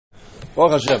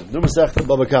Baruch Hashem, new Masechta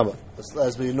Baba Kama.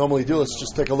 As we normally do, let's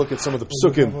just take a look at some of the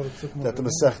psukim that the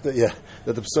Masechta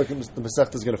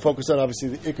is going to focus on. Obviously,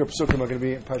 the Ikar psukim are going to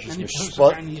be in Parshas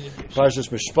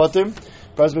Mishpatim.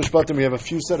 Parshas Mishpatim, we have a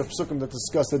few set of psukim that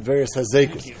discuss at various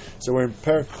hazekas. So we're in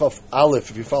Perek Chof Aleph,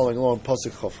 if you're following along,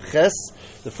 Pasuk Chof Ches.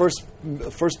 The first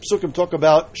psukim talk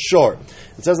about shor.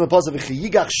 It says in the pasuk,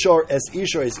 "V'chiyigach shor es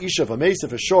isha v'meis."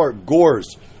 If a shor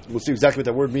gores, we'll see exactly what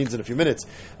that word means in a few minutes.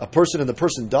 A person and the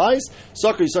person dies.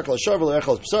 So you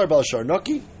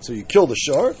kill the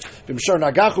shor. If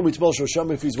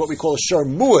he's what we call a shor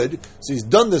muad, so he's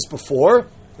done this before,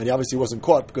 and he obviously wasn't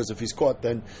caught, because if he's caught,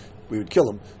 then we would kill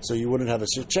him, so you wouldn't have a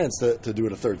chance to do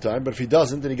it a third time. But if he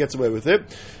doesn't, then he gets away with it.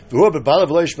 So then,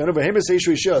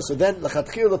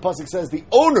 L'chatchil, the pasuk says, the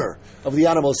owner of the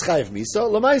animal is chayiv misa.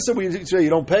 L'maisa, we say you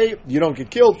don't pay, you don't get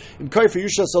killed. In kaifer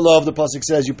yusha salav, the pasuk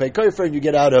says you pay kaifer and you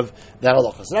get out of that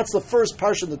halacha. So that's the first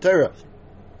parsha in the Torah,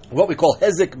 what we call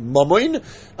hezek mamoin,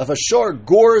 if a shor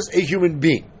gores a human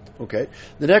being. Okay.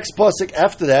 The next pasuk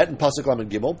after that, in pasuk Lamed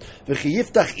Gimel,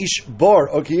 v'chiyiftach ish bar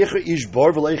or kiyichra ish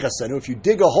bar v'leichasenu. If you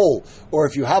dig a hole, or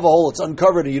if you have a hole, it's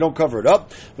uncovered and you don't cover it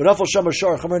up. V'nafal shama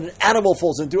shar chamer, an animal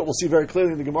falls into it. We'll see very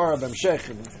clearly in the Gemara of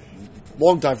Amshech, a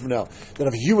long time from now, that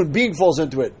if a human being falls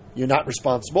into it, you're not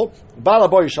responsible. So you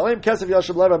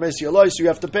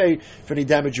have to pay for any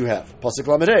damage you have. Pasuk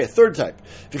Lamed, third type.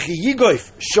 If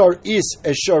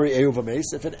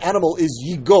an animal is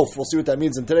yigof, we'll see what that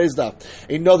means in today's daf,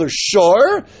 another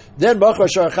shor, then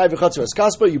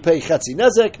you pay chetzi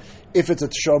nezek. If it's a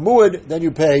shor muad, then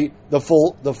you pay the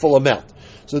full amount.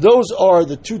 So those are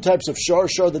the two types of shor.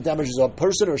 Shor that damages a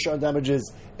person, or shor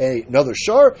damages another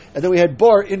shor, and then we had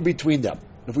bar in between them.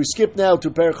 If we skip now to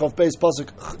Perek Chof Beis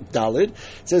pasuk Dalid,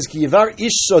 it says ki yivar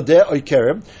ish sodeh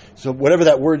oikerem. So whatever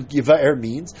that word yivar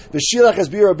means, v'shilach es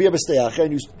bira bia b'steach,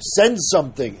 and you send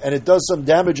something and it does some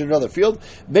damage in another field.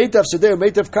 Meitav sodeh,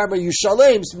 meitav karma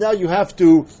yushalem. So now you have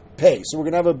to pay. So we're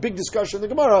going to have a big discussion in the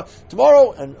Gemara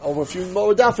tomorrow and over a few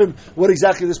more dafim what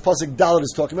exactly this pasuk Dalid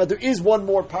is talking about. There is one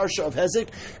more parsha of Hezek,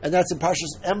 and that's in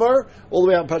Parshas Emor. All the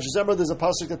way out in Parshas Emor, there's a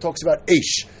pasuk that talks about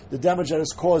Eish, the damage that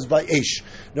is caused by Eish.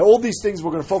 Now, all these things we're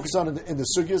going to focus on in the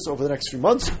sugyas over the next few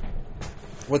months,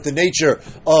 what the nature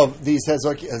of these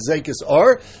Hezekas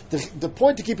are. The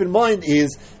point to keep in mind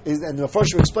is and the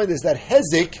first we explained is that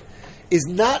Hezek is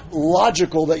not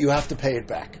logical that you have to pay it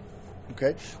back.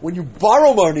 Okay? When you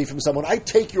borrow money from someone, I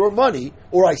take your money,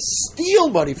 or I steal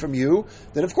money from you,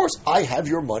 then of course I have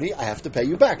your money, I have to pay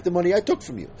you back the money I took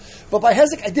from you. But by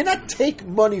Hezek, I did not take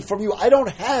money from you, I don't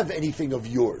have anything of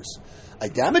yours. I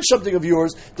damage something of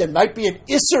yours, there might be an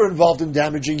isser involved in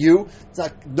damaging you. It's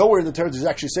not, nowhere in the Torah does it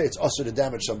actually say it's usser to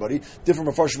damage somebody.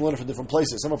 Different Mefarshim learn it from different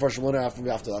places. Some Mefarshim learn it out from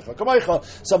after Kamaycha,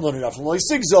 some learn it out from Loi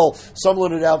Sigzol, some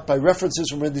learn it out by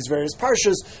references from these various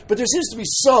parshas. But there seems to be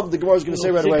some, the Gemara is going to say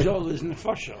right away. Sigzol is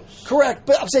Nefashos. Correct,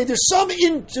 but I'm saying there's some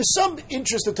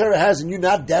interest the Torah has in you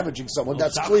not damaging someone,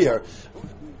 that's clear.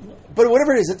 But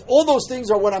whatever it is, all those things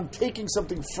are when I'm taking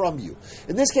something from you.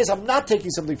 In this case, I'm not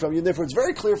taking something from you, and therefore it's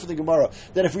very clear for the Gemara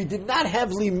that if we did not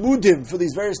have limudim for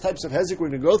these various types of hezek we're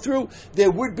going to go through,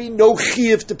 there would be no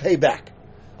chiyuv to pay back.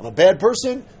 I'm a bad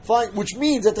person, fine, which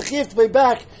means that the chiyuv to pay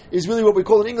back is really what we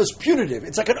call in English punitive.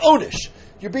 It's like an onish.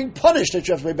 You're being punished that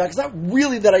you have to pay back. It's not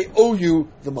really that I owe you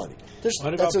the money.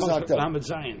 What about Pasuk Lamed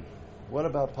Zayin? What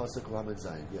about Pasuk Lamed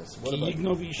Zayin? Yes. What about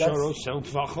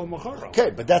Okay,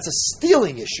 but that's a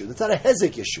stealing issue. That's not a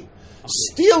hezek issue. Okay.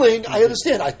 Stealing, I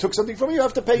understand. I took something from you, I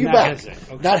have to pay you back. Hezek.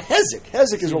 Okay. Not hezek.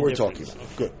 Hezek is what we're talking about.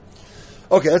 Okay. Good.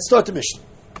 Okay, let's start the Mishnah.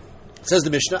 It says the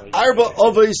Mishnah, Arba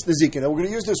Avos Nezikin. Now we're going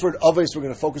to use this word Avos, we're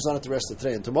going to focus on it the rest of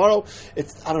today and tomorrow. I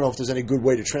don't know if there's any good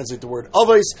way to translate the word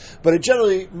Avos, but it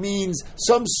generally means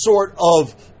some sort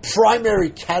of primary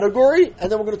category,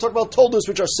 and then we're going to talk about toldos,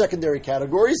 which are secondary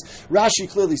categories. Rashi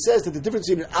clearly says that the difference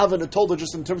between an Av and a tolda,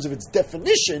 just in terms of its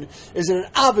definition, is that an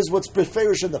Av is what's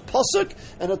beferish in the pasuk,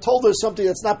 and a tolda is something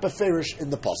that's not beferish in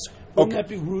the pasuk. Wouldn't that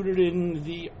be rooted in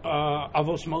the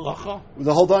Avos Malacha?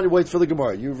 Hold on, you wait for the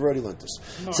Gemara. You've already learned this.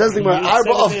 No, says the Gemara,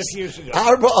 Arba Avos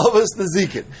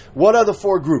Nezikin. What are the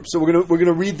four groups? So we're going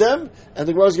to read them, and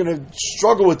the Gemara is going to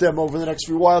struggle with them over the next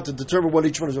few while to determine what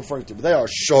each one is referring to. But they are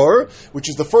Shor, which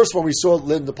is the first one we saw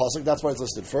in the pasuk. That's why it's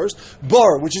listed first.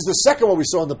 Bar, which is the second one we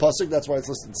saw in the pasuk. That's why it's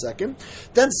listed second.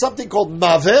 Then something called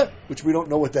Maveh, which we don't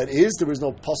know what that is. There is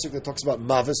no pasuk that talks about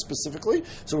Maveh specifically.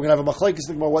 So we're going to have a machlekes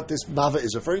think about what this Maveh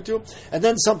is referring to. And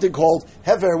then something called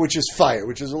Hever, which is fire,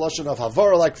 which is a lashon of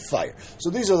Havara, like fire. So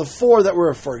these are the four that we're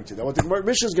referring to. Now what the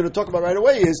Mishnah is going to talk about right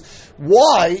away is,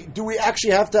 why do we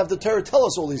actually have to have the Torah tell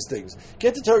us all these things?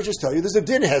 Can't the Torah just tell you, there's a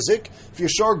din hezek, if you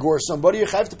shar gore somebody, you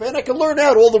have to pay, and I can learn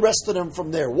out all the rest of them from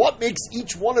there. there? What makes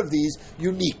each one of these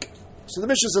unique? So the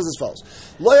Mishnah says as follows: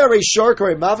 Lo yarei shor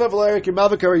karei mava, v'lo yarei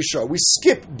mava karei shor. We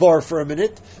skip bar for a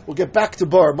minute. We'll get back to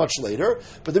bar much later.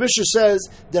 But the Mishnah says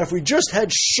that if we just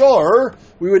had shor,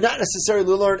 we would not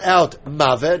necessarily learn out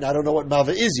mava. And I don't know what mava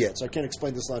is yet, so I can't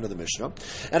explain this line of the Mishnah.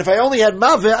 And if I only had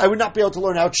mava, I would not be able to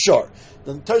learn out shor.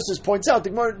 The Tosfos points out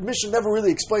the Mishnah never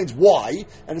really explains why,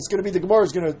 and it's going to be the Gemara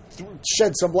is going to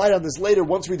shed some light on this later.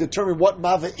 Once we determine what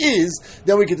mava is,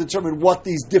 then we can determine what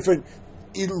these different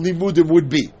limudim would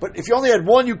be. But if you only had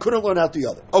one, you couldn't learn out the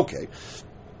other. Okay.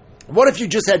 What if you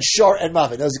just had shar and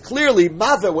mava? Now, clearly,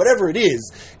 mava, whatever it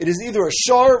is either a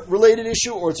shar-related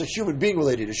issue or it's a human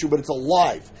being-related issue, but it's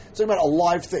alive. It's talking about a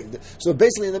live thing. So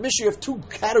basically, in the Mishnah, you have two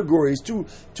categories, two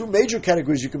major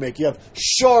categories you can make. You have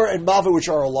shar and mava, which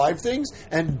are alive things,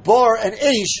 and bar and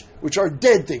eish, which are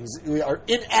dead things, are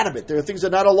inanimate. They are things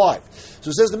that are not alive.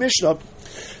 So it says the Mishnah,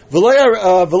 if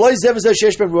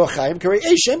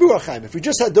we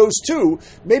just had those two,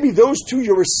 maybe those two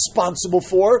you're responsible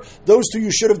for, those two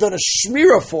you should have done a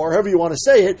shmirah for, however you want to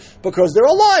say it, because they're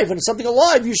alive, and something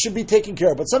alive you should be taking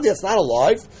care of. But something that's not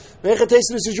alive, this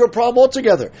is your problem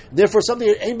altogether. Therefore, something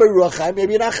that ain't by ruach chaim,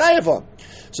 maybe you're not chayav on.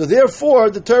 So therefore,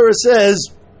 the Torah says,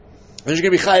 you're going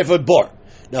to be chayav on bar.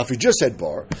 Now, if you just said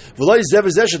bar,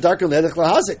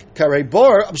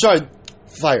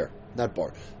 fire, not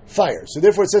bar. Fire. So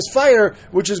therefore it says fire,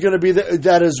 which is going to be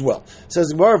that as well. It says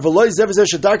the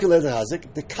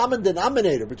common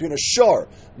denominator between a shor,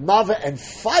 mava, and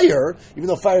fire, even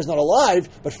though fire is not alive,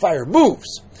 but fire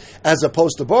moves. As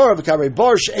opposed to bar,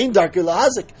 bar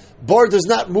does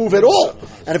not move at all.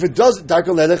 And if it does, it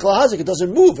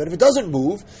doesn't move. And if it doesn't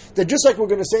move, then just like we're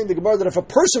going to say in the Gemara that if a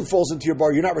person falls into your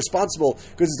bar, you're not responsible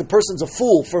because the person's a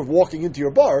fool for walking into your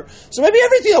bar. So maybe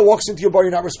everything that walks into your bar,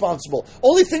 you're not responsible.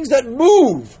 Only things that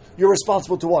move, you're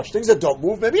responsible to watch. Things that don't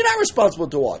move, maybe you're not responsible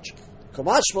to watch.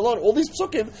 Kamash Malon, all these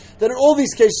psukim, then in all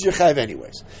these cases you're chayav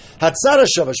anyways. Hatzara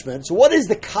Shavashman. So what is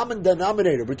the common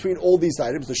denominator between all these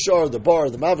items, the shor, the bar,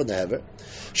 the mav, and the hever?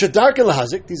 Shadark and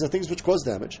lahazik, these are things which cause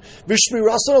damage.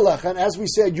 Vishmirasar alecha, and as we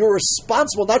said, you're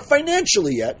responsible, not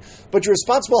financially yet, but you're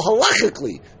responsible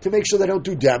halachically to make sure they don't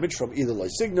do damage from either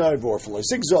Lysignav or from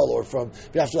Lysigzal or from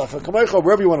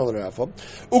wherever you want to learn out from.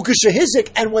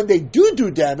 Ukashahizik, and when they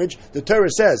do damage, the Torah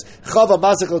says, Chava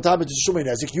Mazik Lotamit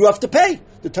Shumenezik, you have to pay.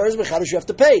 The Torah is you have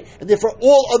to pay. And therefore,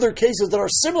 all other cases that are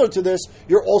similar to this,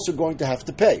 you're also going to have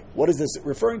to pay. What is this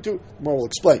referring to? More will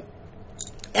explain.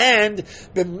 And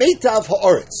b'meitav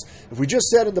ha'aretz. If we just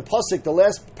said in the pasuk, the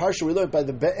last parsha we learned by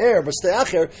the be'er,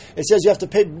 b'ste'acher, it says you have to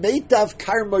pay meitav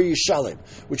karma yishalim,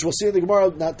 which we'll see in the Gemara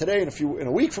not today, in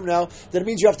a week from now. That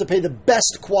means you have to pay the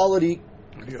best quality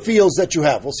fields that you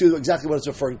have. We'll see exactly what it's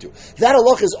referring to. That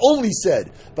halach is only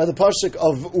said by the pasuk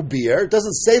of Ubir. It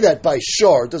doesn't say that by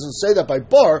shor. It doesn't say that by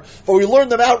bar. But we learn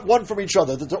them out one from each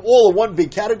other. That they're all in one big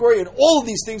category, and all of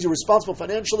these things are responsible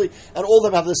financially, and all of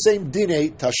them have the same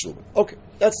dinei tashlum. Okay,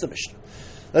 that's the Mishnah.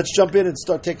 Let's jump in and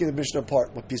start taking the Mishnah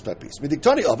apart piece by piece. If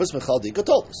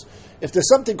there's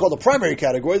something called a primary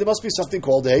category, there must be something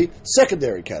called a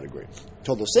secondary category.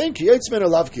 This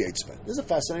is a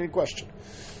fascinating question.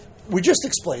 We just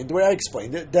explained, the way I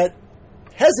explained it, that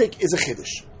Hezek is a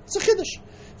Chiddush. It's a Chiddush.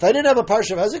 If I didn't have a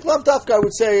parsha of Hezek, Lav Dafka, I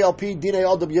would say, Al-Pi Dinei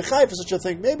Adam Yechai, for such a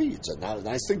thing. Maybe it's not a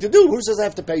nice thing to do. Who says I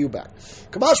have to pay you back?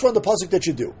 Kamash on the pasuk that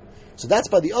you do. So that's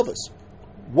by the others.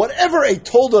 Whatever a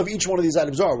tolda of each one of these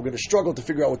items are, we're going to struggle to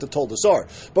figure out what the toldas are.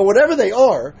 But whatever they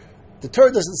are, the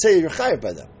Torah doesn't say you're chayav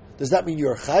by them. Does that mean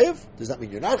you're chayav? Does that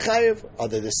mean you're not chayav? Are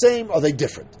they the same? Are they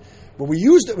different? When we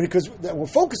used it, because we're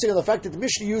focusing on the fact that the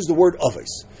Mishnah used the word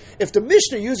avos. If the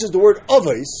Mishnah uses the word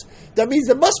avos, that means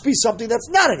there must be something that's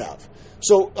not an av.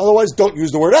 So otherwise, don't use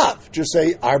the word av. Just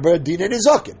say arba din and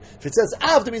izakin. If it says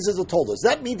av, that means there's a tolda. Does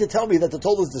that mean to tell me that the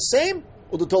tolda is the same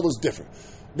or the tolda is different?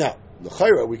 Now,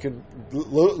 l'chayra, we can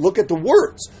look at the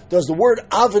words. Does the word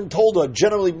av and tolda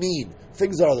generally mean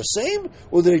things that are the same,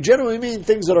 or do they generally mean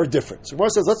things that are different? So Gemara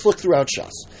says, let's look throughout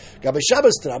Shas. Gabe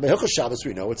Shabbos Tanah, Hilchos Shabbos,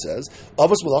 we know it says,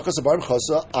 Avos Malachos Abarim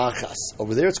Chosa Achas.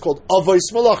 Over there it's called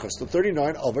Avos Malachos. The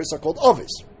 39 Avos are called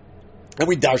Avos. And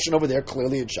we darshan over there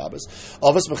clearly in Shabbos.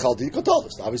 Avos Mechaldi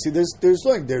Kotolos. Obviously, there's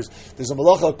a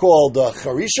malacha called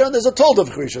Charisha, and there's a tolda of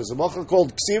Charisha. There's a malacha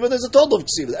called Ksiva, there's a tolda of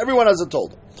Ksiva. Everyone has a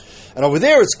tolda. And over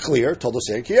there it's clear, tolda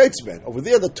saying Kiyatzben. Over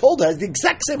there the tolda has the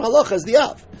exact same halacha as the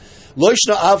Av.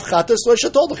 Loishna av chatas,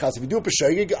 loishna tolda chatas. If you do a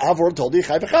peshayig, av or tolda, you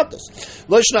chayv chatas.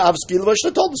 Loishna av skila,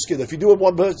 loishna tolda skila. If you do a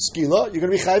one skila, you're going to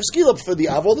be chayv skila for the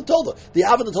av or the tolda. The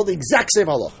av and the tolda, the exact same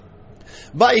halacha.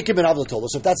 Ma'ikim and Av L'Tolda.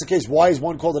 So if that's the case, why is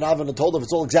one called an Av and a Tolda if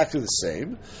it's all exactly the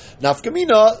same?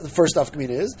 Nafkamina, the first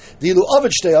nafkamina is Dilu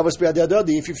Avid Shtei Avos B'Yad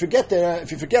Yadadi. If you forget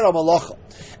a malacha,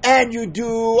 and you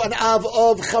do an Av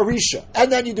of Charisha,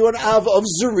 and then you do an Av of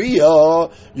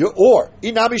Zuriya, or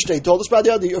Inami Shtei Toldas B'Yad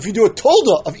Yadadi. If you do a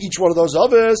Tolda of each one of those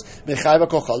Avos, Mechayva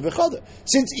Kochal V'Chada.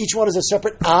 Since each one is a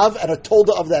separate Av and a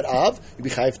Tolda of that Av, you be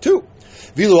Chayiv too.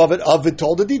 Vilu Avid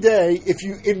Tolda Didei. If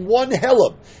you in one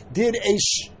Helam did a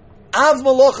Av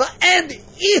Malacha and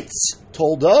its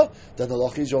Tolda, then the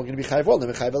Lacha is only going to be Chayiv one,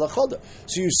 then Mechayv L'Chada.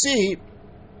 So you see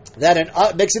that it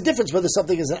makes a difference whether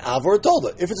something is an Av or a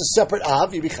Tolda. If it's a separate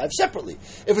Av, you be Chayiv separately.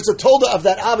 If it's a Tolda of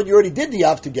that Av and you already did the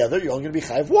Av together, you're only going to be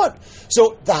Chayiv one.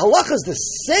 So the halacha is the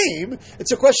same,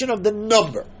 it's a question of the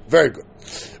number. Very good.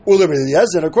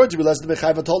 And according to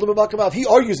Tolda, he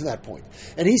argues in that point.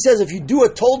 And he says if you do a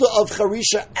Tolda of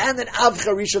Charisha and an Av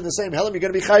Charisha in the same Helam, you're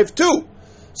going to be Chayiv too.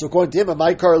 So according to him,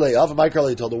 my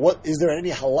Karlei told her, what is there any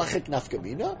halachic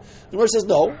nafkamina? The Gemara says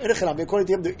no. According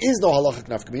to him, there is no halachic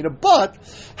nafkamina, but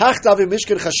hachtav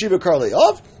mishkan chashiva Karlei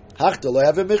of.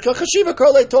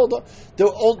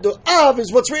 The Av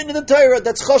is what's written in the Torah.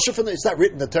 That's chashuv from it's not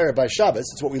written in the Torah by Shabbos.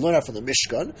 It's what we learn out from the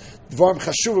Mishkan. Dvarim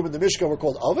chashuvim in the Mishkan were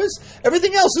called Avos.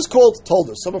 Everything else is called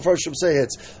Toldos. Some of Farshim say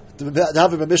it's the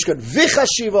Havim Mishkan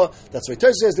v'chashiva. That's why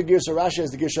Torah says the Girsa Rashi has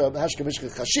the Girsa Hashka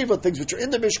Mishkan chashiva, things which are in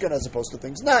the Mishkan as opposed to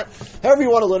things not. However you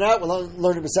want to learn out, we're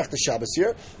learning Masechta Shabbos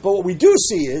here. But what we do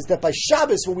see is that by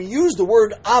Shabbos, when we use the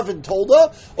word Av and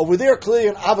Tolda, over there clearly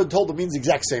an Av and Tolda means the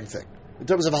exact same thing in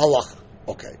terms of halacha.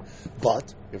 Okay,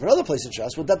 but we have another place in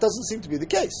Shas where that doesn't seem to be the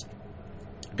case.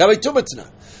 Gabai Tumah Tanan.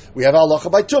 We have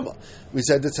halacha by Tumah. We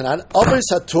said the Tanan,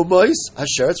 Avos HaTumahis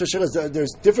Hasheretz.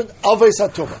 There's different Avos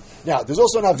HaTumah. Now, there's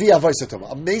also an Avi Avos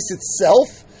HaTumah. A mace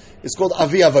itself is called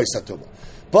Avi Avos HaTumah.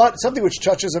 But something which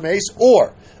touches a mace,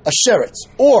 or a sheretz,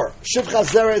 or Shivcha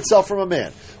Zera itself from a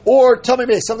man, or Tumah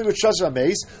Mace, something which touches a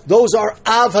mace, those are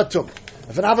Av HaTumah.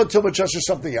 If an Av HaTumah touches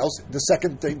something else, the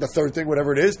second thing, the third thing,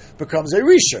 whatever it is, becomes a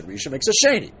Rishon. Rishon makes a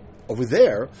Sheni. Over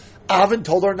there, Av and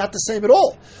Tolda are not the same at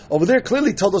all. Over there,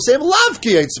 clearly Tolda the same. Lav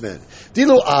ki eitzmen.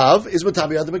 Dilu Av is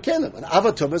Matami Adam Kalim. And Av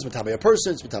HaTumah is Matami a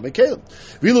person, it's Matami Kalim.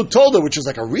 Vilu Tolda, which is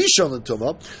like a Rishon and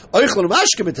Tumah, Oichlon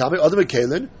Mashke Matami Adam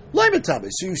Kalim, Lai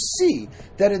Matami. So you see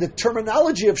that in the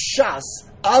terminology of Shas,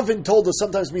 Av and Tolda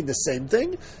sometimes mean the same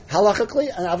thing, halachically,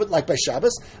 and Av, like by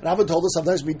Shabbos, and Av and Tolda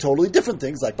sometimes mean totally different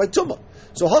things, like by Tumah.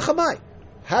 So Hachamai,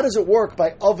 how does it work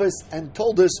by Avos and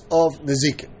Toldas of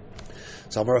Nezikin?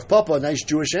 So Amar of Papa, a nice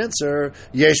Jewish answer,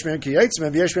 Yesh man ki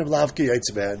yitzman, Yesh man lav ki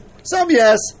yitzman. Some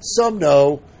yes, some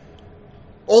no.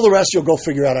 All the rest you'll go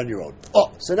figure out on your own.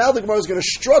 Oh, so now the Gemara is going to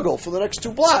struggle for the next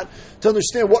two blot to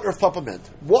understand what Rav Papa meant.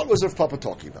 What was Rav Papa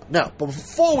talking about? Now, but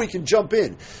before we can jump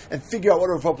in and figure out what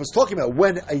Rav Papa was talking about,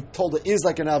 when a Tolda is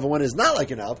like an Av and when is not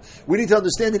like an Av, we need to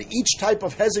understand in each type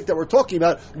of Hezek that we're talking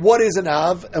about, what is an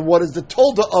Av and what is the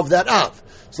Tolda of that Av.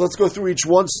 So let's go through each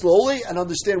one slowly and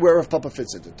understand where Rav Papa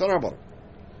fits into.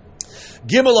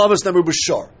 Gimel Avos Namur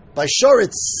B'Shar. By Shar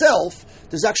itself,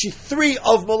 there's actually three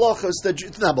of malachas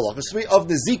three of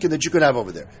nezikin that you could have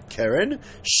over there. Keren,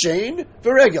 Shane,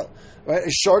 Viregel. Right?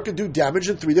 A shar could do damage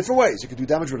in three different ways. It could do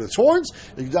damage with its horns,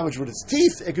 it could do damage with its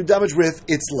teeth, it could do damage with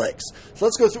its legs. So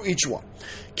let's go through each one.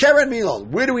 Keren Milon,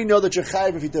 where do we know that you're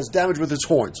chayiv if he does damage with its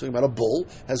horns? Talking about a bull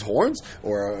has horns,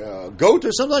 or a goat,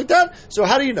 or something like that. So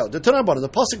how do you know? The Tanabana, the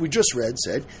pasuk we just read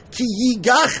said, Ki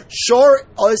yigach shor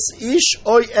os ish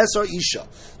oy es o isha.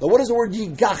 Now what does the word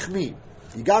yigach mean?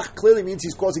 Yigach clearly means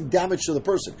he's causing damage to the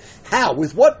person. How?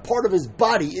 With what part of his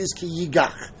body is ki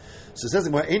yigach? So it says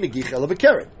in Enegich Elav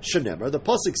Keren. Shenemer, the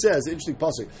pasuk says, interesting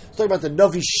pasuk, it's talking about the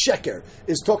Navi Sheker,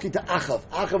 is talking to Achav.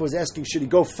 Achav was asking, should he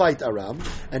go fight Aram?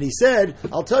 And he said,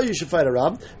 I'll tell you should fight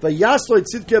Aram. Vayasloit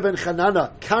Tzidkeh ben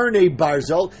Chanana Karnei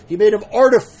Barzel, he made him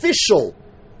artificial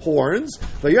horns.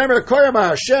 Vayomer Koyama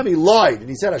Hashem, he lied. And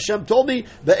he said, Hashem told me,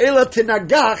 Ve'ela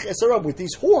tinagach es Aram. With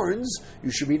these horns,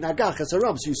 you should be nagach es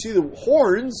Aram. So you see the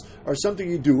horns are something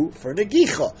you do for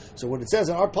negicha. So when it says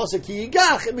in our pasuk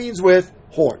yigach, it means with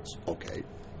horns. Okay.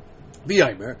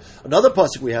 V'yaimer, another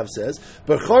pasuk we have says,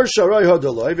 B'char sharai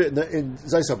hadoloi in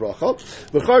Zayis HaBracha,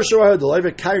 B'char sharai hadoloi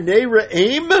karnei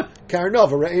re'im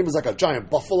karnav. A re'im is like a giant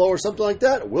buffalo or something like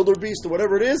that, a wildebeest or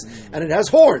whatever it is, and it has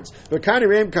horns. B'karnei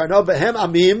re'im karnav v'hem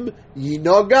amim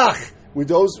yinogach. With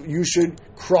those, you should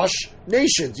crush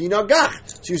nations.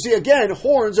 Yinogach. So you see again,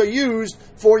 horns are used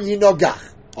for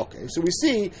yinogach. Okay, so we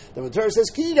see that when the Torah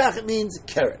says kiyigach, it means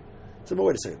keren. So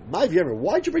wait a second. My viewer,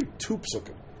 why'd you bring two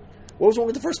psukim? What was wrong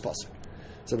with the first pasuk?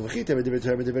 So maybe the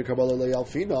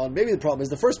problem is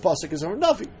the first pasuk is our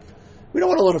Navi. We don't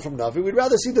want to learn it from Navi. We'd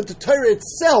rather see that the Torah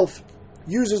itself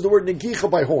uses the word negicha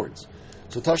by horns.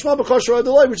 So Tashma b'kosher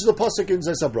adolai, which is a pasuk in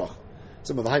Zesabrach.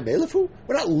 So we're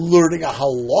not learning a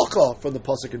halacha from the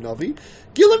pasuk in Navi.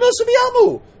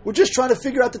 We're just trying to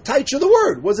figure out the taich of the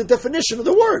word. What's the definition of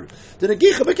the word? The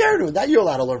negicha b'kerenu, and that you're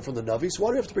allowed to learn from the Navi. So why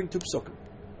do you have to bring two psukim?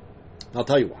 I'll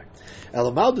tell you why.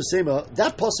 Elamal Dusema,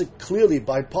 that pasuk clearly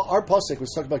by our pasuk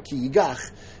was talking about ki yigach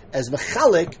as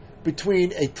mechalik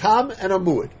between a tam and a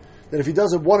muad. That if he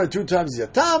does it 1 or 2 times, he's a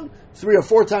tam. 3 or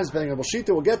 4 times, depending on Bashita,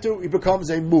 we'll get to, he becomes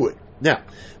a muad. Now,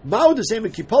 remember the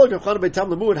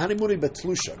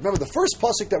first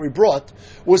pasuk that we brought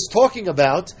was talking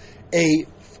about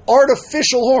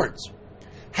artificial horns.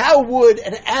 How would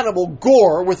an animal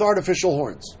gore with artificial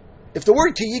horns? If the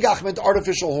word ki yigach meant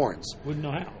artificial horns, Wouldn't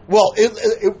know how. well,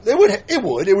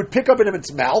 it would pick up in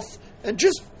its mouth and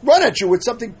just run at you with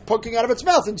something poking out of its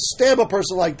mouth and stab a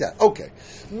person like that. Okay,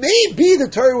 maybe the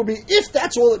Torah would be, if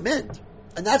that's all it meant,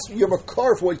 and that's your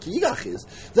makar for what ki yigach is,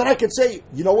 then I could say,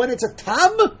 you know when it's a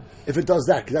tam, if it does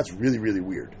that, because that's really, really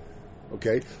weird.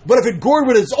 Okay, but if it gored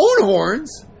with its own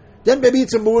horns, then maybe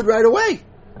it's a muad right away,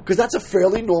 because that's a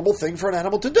fairly normal thing for an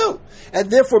animal to do, and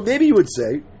therefore maybe you would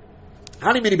say,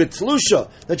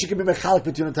 that you can be mechalik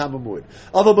between a tam and muad.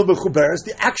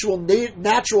 The actual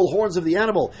natural horns of the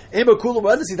animal,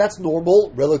 that's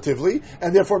normal relatively,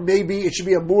 and therefore maybe it should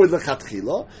be a muad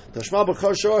lechatchila. The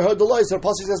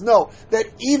pasuk says no, that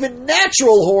even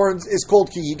natural horns is called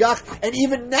ki yigach, and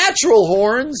even natural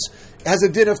horns has a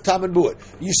din of tam and muad.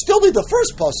 You still need the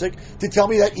first pasuk to tell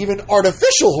me that even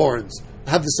artificial horns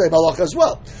have the same halacha as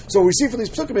well. So what we see from these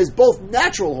psukim is both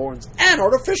natural horns and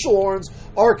artificial horns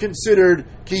are considered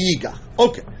ki yigach.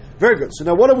 Okay, very good. So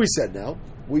now what have we said now?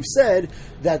 We've said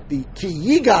that the ki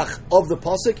yigach of the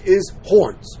pasuk is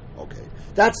horns. Okay,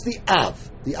 that's the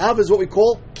av. The av is what we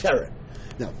call keren.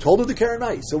 Now, tolda the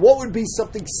kerenai. So what would be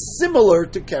something similar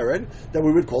to keren that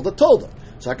we would call the tolda?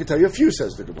 So I can tell you a few,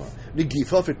 says the Gemara.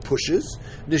 Negifa, if it pushes.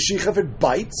 Neshicha, if it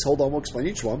bites. Hold on, we'll explain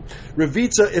each one.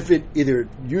 Revitza, if it either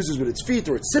uses with its feet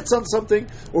or it sits on something.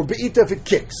 Or be'ita, if it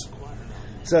kicks.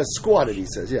 It says squatted, he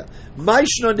says, yeah.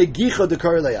 Maishna negicha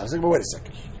dekareleya. I was like, well, wait a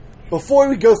second. Before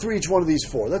we go through each one of these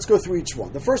 4, let's go through each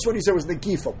one. The first one you said was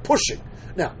negifa, pushing.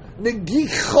 Now,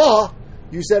 negicha,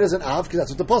 you said as an av, because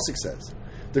that's what the pasuk says.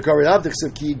 Dekareleya,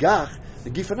 dechsev ki yigach,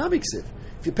 negifa namiksiv.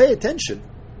 If you pay attention,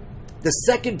 the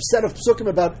second set of psukim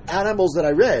about animals that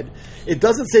I read, it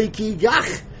doesn't say ki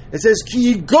yigach, it says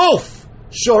ki yigof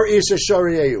shor isha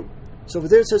shoriyehu. So over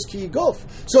there it says ki yigof.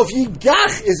 So if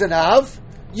yigach is an av,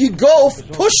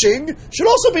 yigof, pushing, should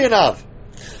also be an av.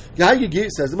 Yigach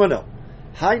says, no.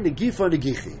 Hi negifa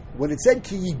negichi. When it said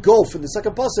ki yigof in the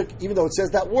second pasuk, even though it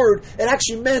says that word, it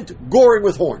actually meant goring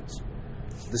with horns.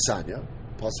 The Sanya.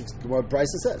 Pasuk, what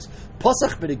Brisa says,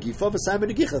 Pasach benegifa v'sayim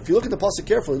benegicha. If you look at the pasuk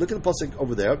carefully, look at the pasuk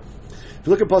over there. If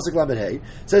you look at pasuk lamed hey,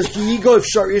 it says ki yigof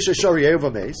shar isha shariyehu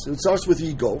v'meis. It starts with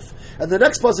yigof, and the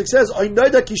next pasuk says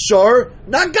oinayda kishar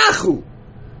nagachu.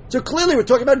 So clearly, we're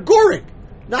talking about goring,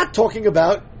 not talking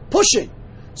about pushing.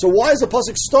 So why does the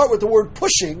pasuk start with the word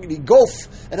pushing, yigof,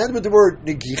 and end with the word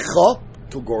negicha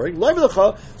to goring?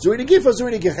 Leimelacha zui negifa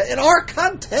zui negicha. In our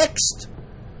context,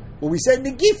 when we say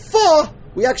negifa,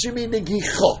 we actually mean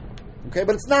negicha. Okay,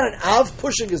 but it's not an av.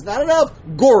 Pushing is not an av.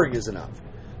 Goring is an av.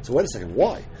 So wait a second.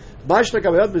 Why? Why would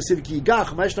the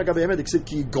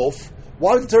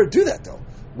Torah do that though?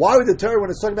 Why would the Torah, when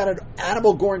it's talking about an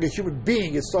animal goring a human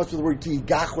being, it starts with the word ki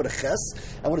yigach with a ches,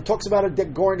 and when it talks about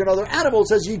it goring another animal, it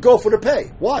says yigof with a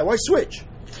pay? Why? Why switch?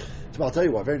 So I'll tell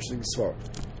you why. Very interesting svara.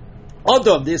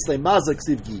 Adam deslei mazak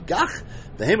ksiv ki yigach,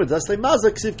 v'hema deslei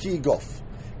mazak ksiv ki yigof.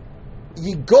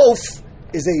 Yigof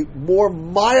is a more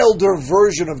milder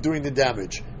version of doing the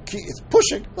damage. It's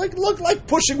pushing, like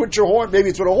pushing with your horn. Maybe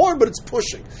it's with a horn, but it's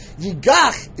pushing.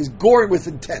 Yigach is goring with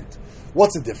intent.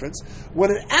 What's the difference?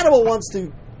 When an animal wants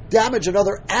to damage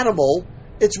another animal,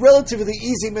 it's relatively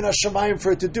easy min hashamayim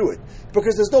for it to do it,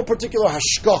 because there's no particular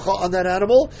hashgacha on that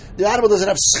animal. The animal doesn't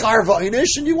have schar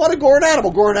v'inish, and you want to gore an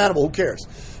animal, who cares?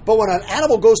 But when an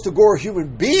animal goes to gore a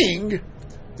human being,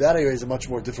 that is a much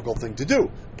more difficult thing to do.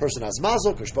 A person has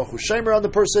mazel, kashbachu shemer on the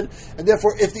person, and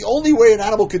therefore, if the only way an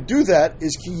animal could do that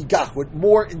is ki yigach, with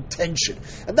more intention.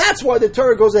 And that's why the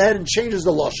Torah goes ahead and changes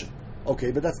the lashon.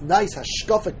 Okay, but that's nice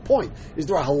hashkafic point. Is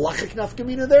there a halachic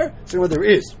nafkamina there? So well, there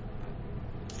is.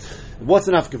 What's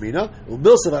an nafkamina?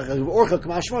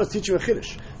 Orcha is teaching a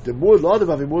chiddush. The muad la'adam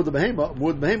avi muad behema,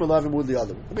 muad behema la'avi muad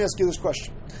li'adam. Let me ask you this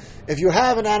question: if you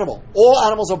have an animal, all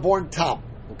animals are born tam.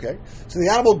 Okay, so the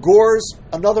animal gores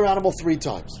another animal 3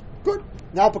 times. Good.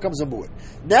 Now it becomes a muad.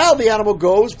 Now the animal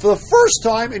goes for the first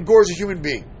time and gores a human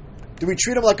being. Do we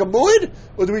treat him like a muad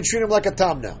or do we treat him like a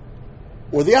tam now?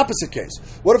 Or the opposite case.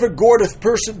 What if it gored a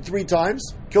person 3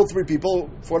 times, killed 3 people,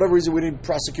 for whatever reason we didn't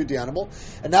prosecute the animal,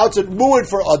 and now it's a mu'ud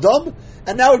for Adam,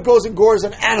 and now it goes and gores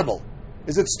an animal.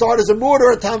 Is it start as a mu'ud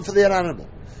or a tam for the animal?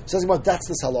 Says that's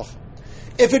this halacha.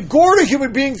 If it gored a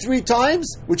human being 3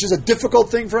 times, which is a difficult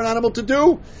thing for an animal to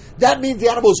do, that means the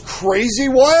animal is crazy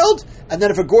wild, and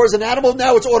then if it gores an animal,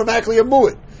 now it's automatically a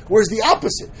mu'ud. Whereas the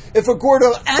opposite, if it gored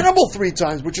an animal 3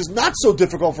 times, which is not so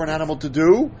difficult for an animal to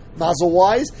do,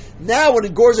 mazel-wise, now when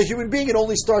it gores a human being, it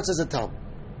only starts as a tam.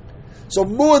 So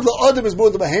mu'ud la'adam is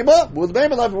mu'ud l'behema, mu'ud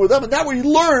l'behema la'avim mu'ud l'adam, and that we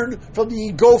learn from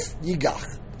the yigof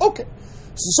yigach. Okay.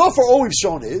 So far all we've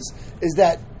shown is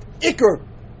that ikar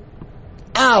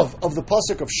av of the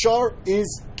pasuk of shar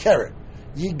is keren.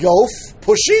 Yigof,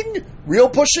 pushing, real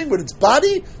pushing with its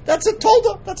body, that's a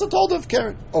tolda. That's a tolda of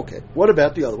keren. Okay, what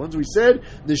about the other ones? We said,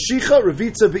 neshicha,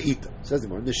 revitza, ve'ita. Says the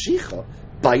more, neshicha,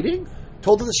 biting,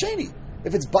 tolda the sheni.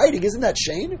 If it's biting, isn't that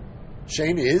shane?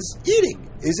 Shane is eating.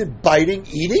 Is it biting,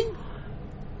 eating?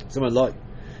 Someone like.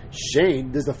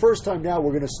 Shane, this is the first time now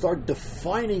we're going to start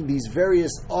defining these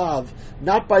various av,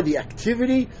 not by the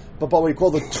activity, but by what we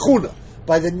call the tchuna,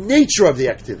 by the nature of the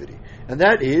activity. And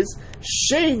that is,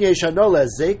 Shein yeshano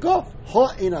lezeka,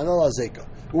 ha inano lezeka.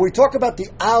 When we talk about the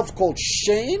av called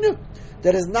Shein,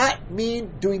 that does not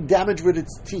mean doing damage with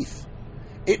its teeth.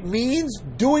 It means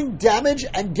doing damage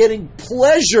and getting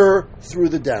pleasure through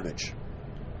the damage.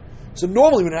 So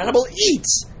normally when an animal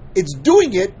eats, it's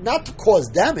doing it not to cause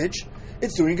damage,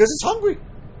 it's doing it because it's hungry.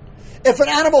 If an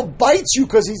animal bites you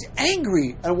because he's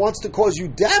angry and wants to cause you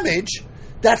damage,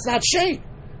 that's not Shein.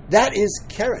 That is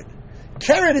keren.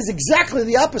 Keren is exactly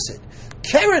the opposite.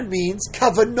 Keren means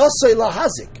kavanosei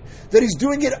lahazik, that he's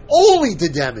doing it only to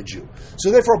damage you.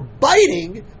 So therefore,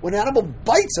 biting, when an animal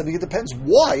bites something, it depends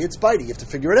why it's biting. You have to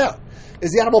figure it out.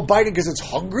 Is the animal biting because it's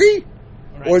hungry?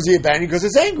 Right. Or is he biting because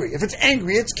it's angry? If it's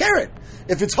angry, it's keren.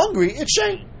 If it's hungry, it's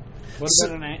Shein. What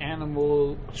about an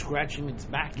animal scratching its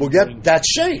back? We'll get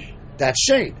that's Shein. That's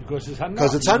Shein. Because it's hana.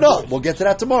 Because it's hana. We'll get to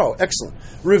that tomorrow. Excellent.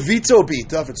 Revito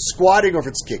bita, if it's squatting or if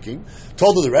it's kicking.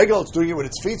 Told to the regel, it's doing it with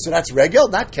its feet, so that's regel,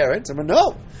 not keren. So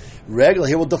no. Regel,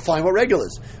 here we'll define what regel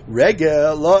is.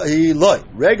 Regel,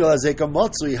 regel azeka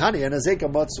matsui, hani, and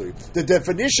azeka matsui. The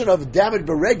definition of damage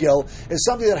by regel is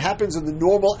something that happens in the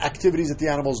normal activities that the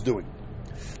animal is doing.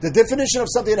 The definition of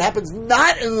something that happens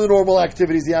not in the normal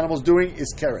activities the animal is doing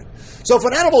is keren. So if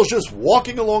an animal is just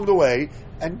walking along the way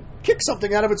and kicks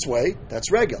something out of its way,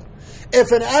 that's regel.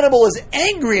 If an animal is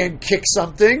angry and kicks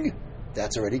something,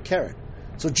 that's already keren.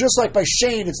 So just like by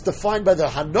Shein, it's defined by the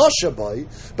hanasha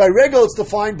by regel it's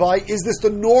defined by, is this the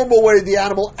normal way the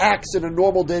animal acts in a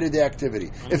normal day-to-day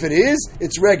activity? If it is,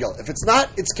 it's regel. If it's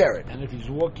not, it's keren. And if he's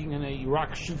walking and a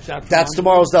rock shoots out... That's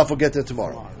tomorrow's stuff. We'll get there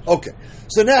tomorrow. Okay.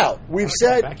 So now, we've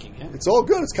said... It's all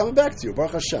good. It's coming back to you.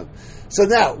 Baruch Hashem. So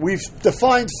now, we've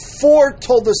defined 4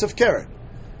 toldos of keren.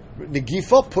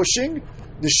 Negifa, pushing.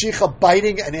 Neshicha,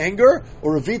 biting and anger,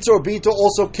 or Ravitza or Bita,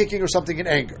 also kicking or something in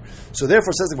anger. So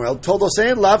therefore, says the well, Toldos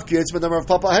saying Lav Kiyetz B'Namar of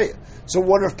Papa Heya. So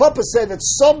when Rav Papa said that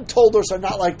some Toldos are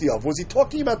not like the of, was he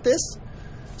talking about this?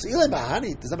 So Eli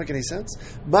Mahani, does that make any sense?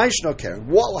 Ma'ishno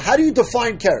Keren. How do you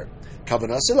define Keren?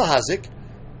 Kavanasi Lahazik,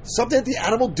 something that the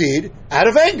animal did out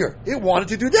of anger. It wanted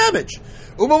to do damage.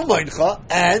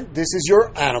 And this is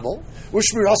your animal.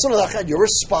 And you're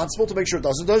responsible to make sure it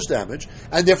doesn't do damage,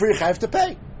 and therefore you have to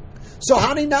pay. So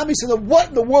Hani Nami said, what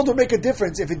in the world would make a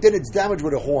difference if it did its damage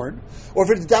with a horn, or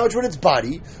if it did damage with its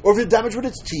body, or if it did damage with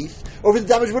its teeth, or if it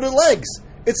did damage with its legs?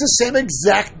 It's the same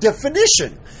exact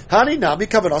definition. Hani Nami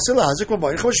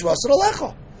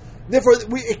Therefore,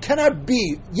 it cannot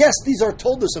be, yes, these are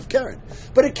toldos of keren,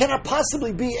 but it cannot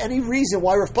possibly be any reason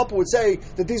why Rav Papa would say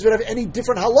that these would have any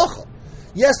different halacha.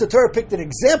 Yes, the Torah picked an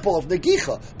example of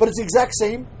negicha, but it's the exact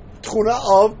same tchuna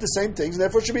of the same things, and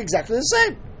therefore it should be exactly the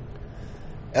same.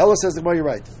 Ella says, well, you're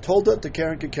right. Tolda to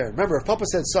Keren Kikeren. Remember, if Papa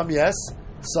said some yes,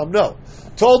 some no.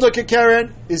 Tolda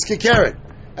Kikeren is Kikeren.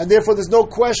 And therefore there's no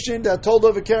question that Tolda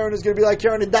of Kikeren is going to be like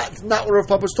Keren, and that's not what Rav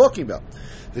Papa is talking about.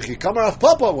 The Chikama Rav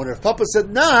Papa, when Rav Papa said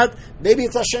not, maybe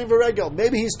it's Hashem V'Regel.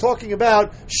 Maybe he's talking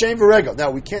about Shem V'Regel.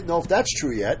 Now, we can't know if that's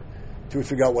true yet, till we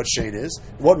figure out what Shein is,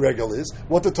 what Regel is,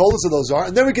 what the Toldas of those are,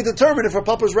 and then we can determine if Rav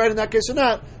Papa is right in that case or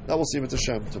not. That we'll see with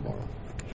Hashem tomorrow.